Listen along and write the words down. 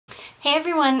Hey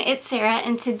everyone, it's Sarah,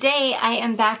 and today I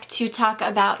am back to talk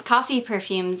about coffee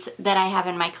perfumes that I have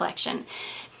in my collection.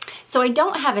 So I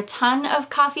don't have a ton of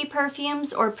coffee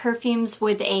perfumes or perfumes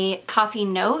with a coffee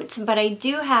note, but I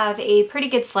do have a pretty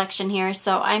good selection here,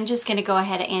 so I'm just going to go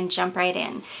ahead and jump right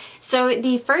in. So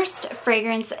the first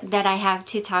fragrance that I have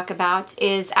to talk about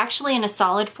is actually in a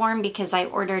solid form because I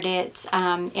ordered it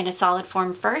in a solid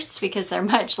form first because they're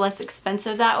much less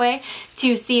expensive that way,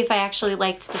 to see if I actually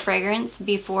liked the fragrance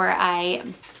before I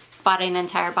bought an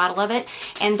entire bottle of it.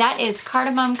 And that is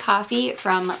Cardamom Coffee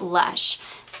from Lush.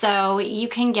 So you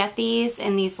can get these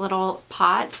in these little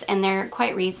pots and they're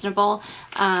quite reasonable.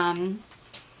 I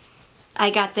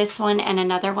got this one and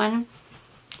another one.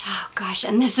 Oh gosh,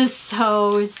 and this is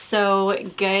so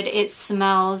good. It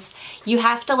smells, you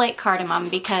have to like cardamom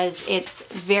because it's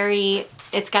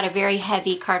got a very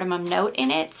heavy cardamom note in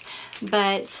it,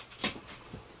 but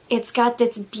it's got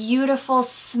this beautiful,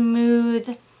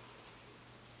 smooth,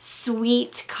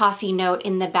 sweet coffee note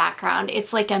in the background.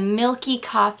 It's like a milky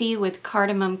coffee with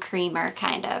cardamom creamer,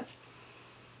 kind of.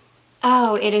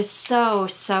 Oh, it is so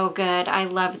good. I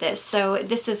love this. So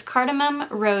this is cardamom,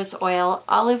 rose oil,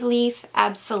 olive leaf,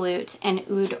 absolute, and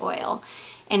oud oil.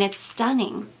 And it's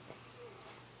stunning.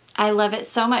 I love it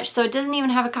so much. So it doesn't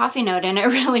even have a coffee note in it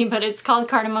really, but it's called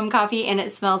Cardamom Coffee and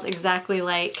it smells exactly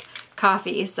like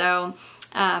coffee. So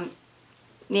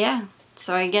yeah.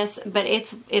 So I guess, but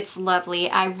it's lovely.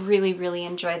 I really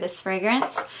enjoy this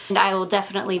fragrance. And I will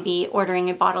definitely be ordering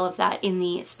a bottle of that in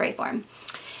the spray form.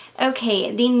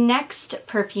 Okay, the next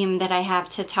perfume that I have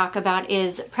to talk about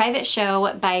is Private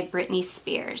Show by Britney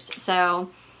Spears. So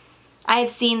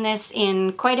I've seen this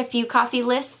in quite a few coffee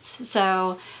lists,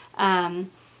 so yeah,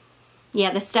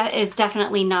 this stuff is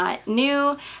definitely not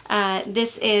new.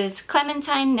 This is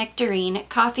Clementine Nectarine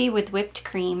Coffee with Whipped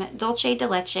Cream, Dulce de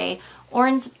Leche,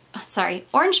 Orange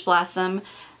Blossom,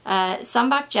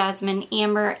 Sambac Jasmine,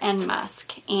 Amber, and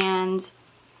Musk. And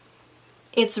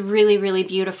it's really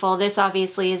beautiful. This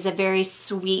obviously is a very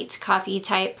sweet coffee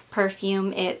type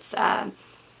perfume. It's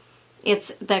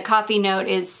the coffee note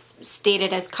is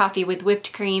stated as coffee with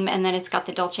whipped cream, and then it's got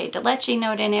the dulce de leche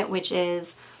note in it, which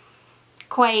is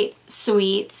quite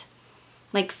sweet,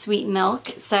 like sweet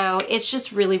milk. So it's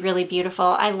just really beautiful.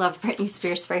 I love Britney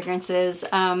Spears fragrances.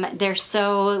 They're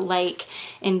so like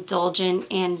indulgent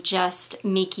and just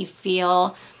make you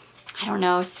feel, I don't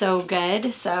know, so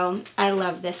good. So I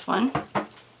love this one.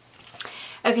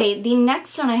 Okay, the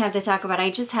next one I have to talk about,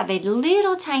 I just have a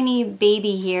little tiny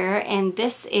baby here, and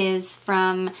this is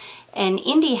from an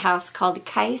indie house called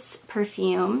Kyse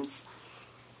Perfumes.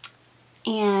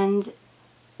 And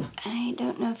I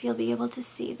don't know if you'll be able to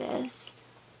see this,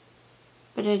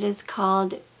 but it is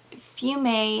called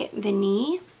Fumee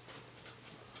Vanille.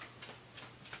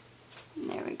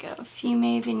 There we go,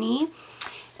 Fumee Vanille.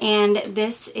 And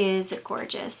this is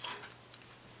gorgeous.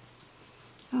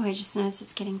 Oh, I just noticed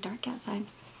it's getting dark outside.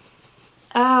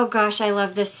 Oh gosh, I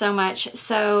love this so much.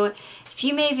 So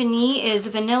Fumee Vanille is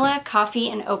vanilla, coffee,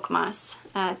 and oak moss.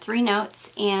 3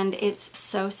 notes, and it's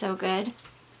so good.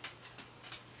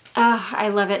 Oh, I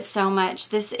love it so much.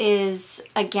 This is,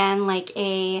 again, like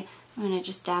I'm going to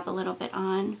just dab a little bit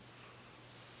on.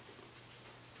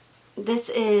 This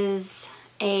is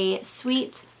a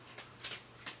sweet,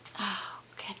 oh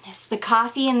goodness. The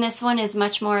coffee in this one is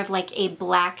much more of like a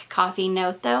black coffee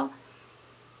note though.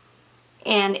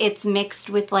 And it's mixed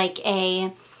with like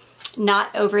a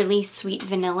not overly sweet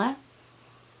vanilla.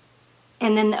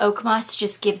 And then the oak moss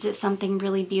just gives it something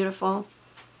really beautiful.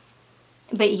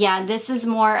 But yeah, this is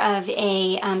more of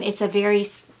a, it's a very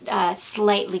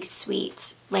slightly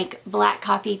sweet, like black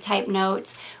coffee type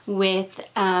notes with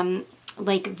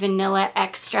like vanilla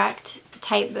extract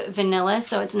type vanilla,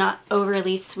 so it's not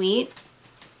overly sweet.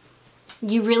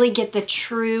 You really get the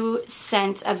true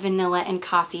scent of vanilla and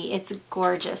coffee. It's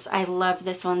gorgeous. I love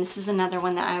this one. This is another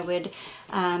one that I would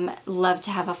love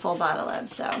to have a full bottle of.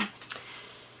 So,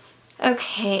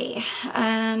 okay.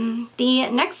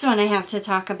 The next one I have to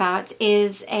talk about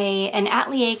is an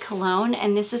Atlier cologne,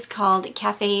 and this is called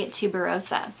Café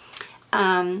Tuberosa.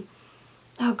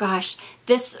 Oh gosh,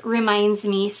 this reminds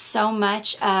me so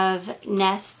much of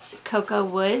Nest's Cocoa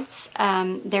Woods.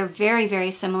 They're very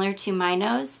similar to my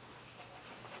nose.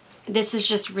 This is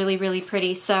just really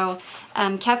pretty. So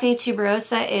Café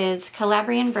Tuberosa is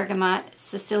Calabrian bergamot,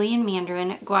 Sicilian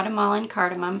mandarin, Guatemalan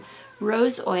cardamom,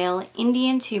 rose oil,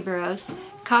 Indian tuberose,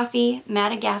 coffee,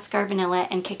 Madagascar vanilla,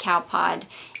 and cacao pod.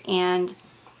 And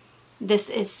this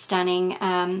is stunning.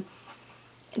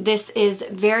 This is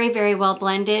very well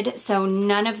blended, so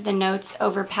none of the notes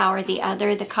overpower the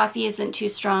other. The coffee isn't too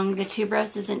strong, the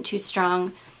tuberose isn't too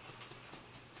strong.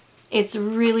 It's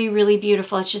really, really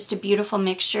beautiful. It's just a beautiful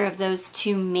mixture of those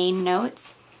two main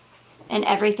notes, and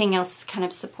everything else is kind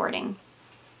of supporting.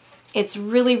 It's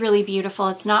really, really beautiful.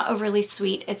 It's not overly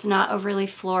sweet. It's not overly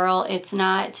floral. It's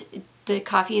not, the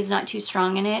coffee is not too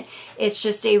strong in it. It's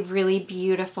just a really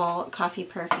beautiful coffee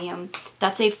perfume.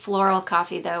 That's a floral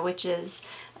coffee though, which is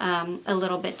a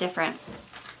little bit different.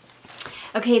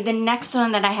 Okay, the next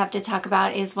one that I have to talk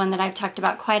about is one that I've talked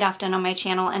about quite often on my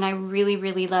channel, and I really,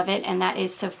 really love it, and that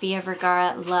is Sofia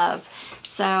Vergara Love.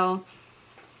 So,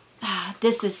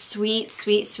 this is sweet,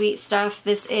 sweet, sweet stuff.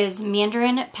 This is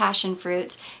mandarin passion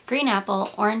fruit, green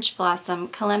apple, orange blossom,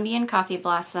 Colombian coffee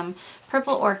blossom,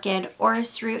 purple orchid,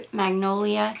 orris root,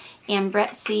 magnolia,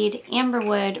 ambrette seed,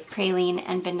 amberwood, praline,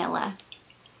 and vanilla.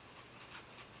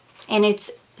 And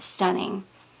it's stunning.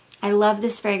 I love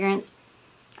this fragrance.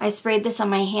 I sprayed this on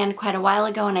my hand quite a while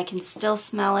ago and I can still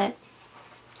smell it.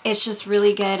 It's just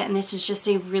really good, and this is just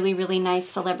a really, really nice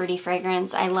celebrity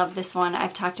fragrance. I love this one.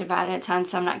 I've talked about it a ton,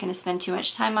 so I'm not going to spend too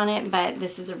much time on it, but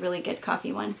this is a really good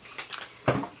coffee one.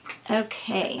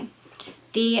 Okay,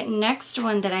 the next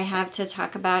one that I have to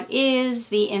talk about is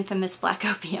the infamous Black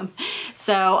Opium.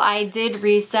 So I did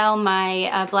resell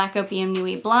my Black Opium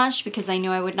Nuit Blanche because I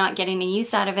knew I would not get any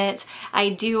use out of it. I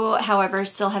do, however,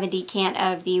 still have a decant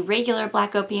of the regular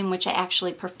Black Opium, which I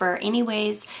actually prefer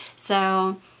anyways.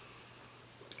 So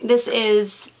this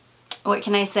is, what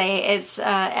can I say? It's,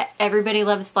 everybody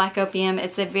loves Black Opium.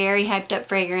 It's a very hyped up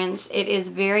fragrance. It is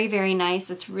very, very nice.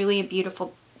 It's really a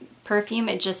beautiful perfume.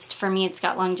 It just, for me, it's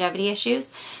got longevity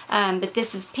issues. But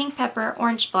this is pink pepper,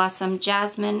 orange blossom,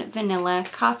 jasmine, vanilla,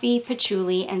 coffee,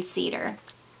 patchouli, and cedar.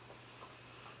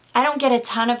 I don't get a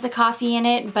ton of the coffee in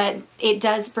it, but it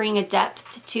does bring a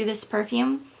depth to this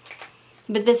perfume.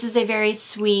 But this is a very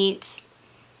sweet,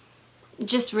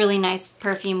 just really nice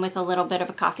perfume with a little bit of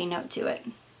a coffee note to it.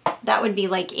 That would be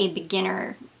like a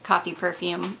beginner coffee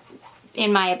perfume.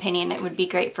 In my opinion, it would be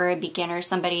great for a beginner,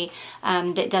 somebody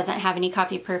that doesn't have any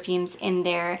coffee perfumes in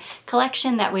their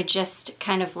collection, that would just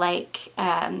kind of like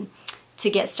to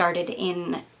get started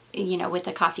in, you know, with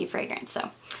a coffee fragrance.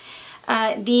 So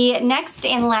the next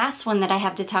and last one that I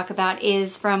have to talk about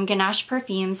is from Ganache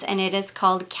Perfumes, and it is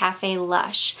called Cafe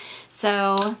Lush.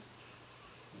 So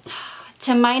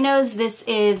to my nose, this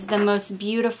is the most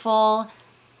beautiful,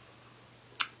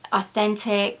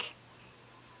 authentic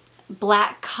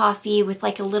black coffee with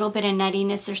like a little bit of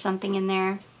nuttiness or something in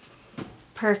there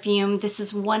perfume. This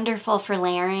is wonderful for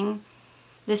layering.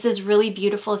 This is really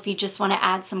beautiful if you just want to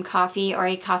add some coffee or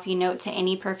a coffee note to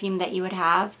any perfume that you would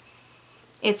have.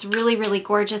 It's really, really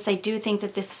gorgeous. I do think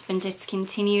that this has been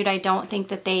discontinued. I don't think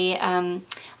that they, I'm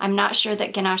not sure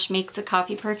that Ganache makes a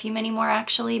coffee perfume anymore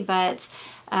actually, but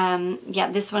yeah,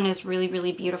 this one is really,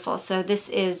 really beautiful. So this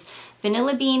is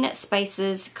vanilla bean,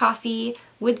 spices, coffee,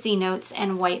 woodsy notes,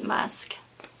 and white musk.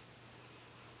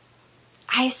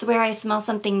 I swear I smell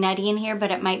something nutty in here,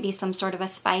 but it might be some sort of a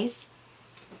spice.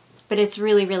 But it's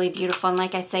really, really beautiful, and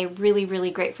like I say, really, really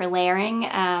great for layering,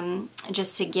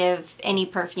 just to give any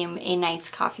perfume a nice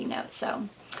coffee note. So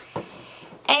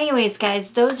anyways,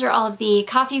 guys, those are all of the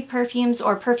coffee perfumes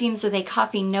or perfumes with a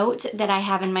coffee note that I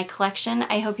have in my collection.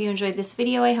 I hope you enjoyed this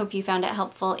video. I hope you found it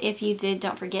helpful. If you did,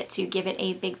 don't forget to give it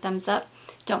a big thumbs up.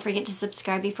 Don't forget to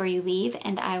subscribe before you leave,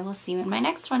 and I will see you in my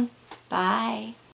next one. Bye.